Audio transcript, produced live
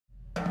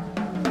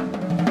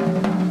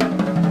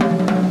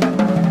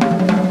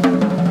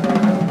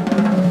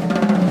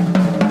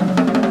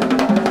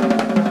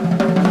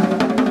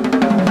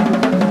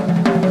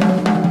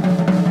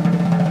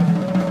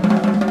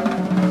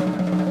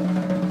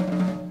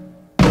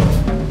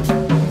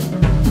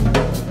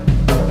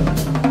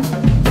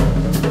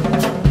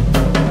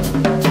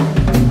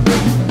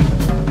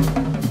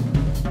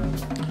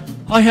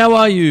Hi, how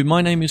are you?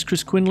 My name is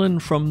Chris Quinlan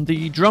from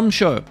The Drum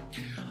Show.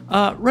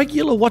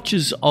 Regular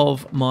watchers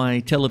of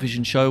my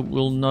television show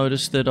will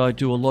notice that I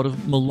do a lot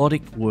of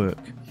melodic work,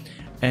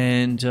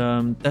 and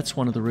that's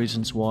one of the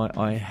reasons why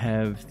I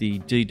have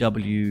the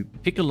DW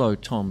piccolo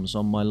toms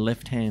on my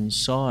left-hand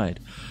side.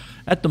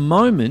 At the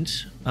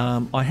moment,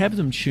 I have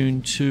them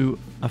tuned to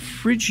a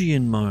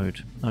Phrygian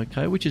mode,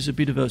 okay, which is a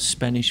bit of a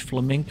Spanish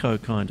flamenco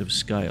kind of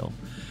scale.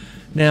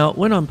 Now,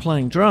 when I'm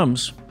playing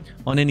drums,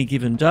 on any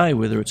given day,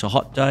 whether it's a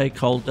hot day,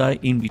 cold day,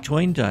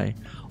 in-between day,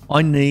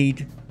 I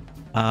need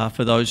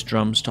for those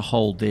drums to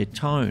hold their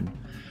tone.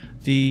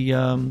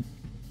 The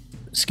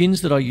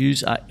skins that I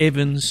use are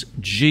Evans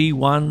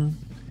G1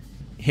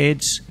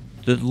 heads,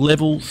 the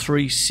level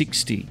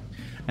 360.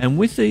 And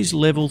with these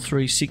level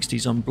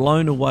 360s, I'm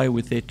blown away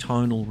with their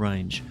tonal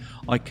range.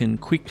 I can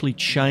quickly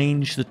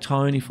change the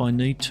tone if I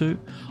need to.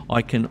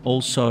 I can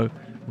also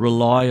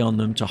rely on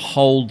them to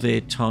hold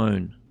their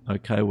tone,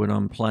 okay, when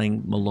I'm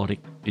playing melodic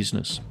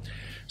business.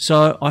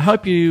 So I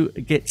hope you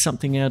get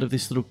something out of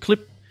this little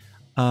clip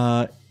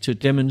to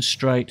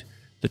demonstrate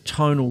the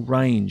tonal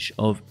range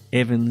of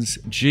Evans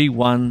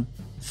G1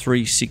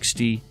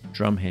 360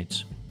 drum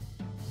heads.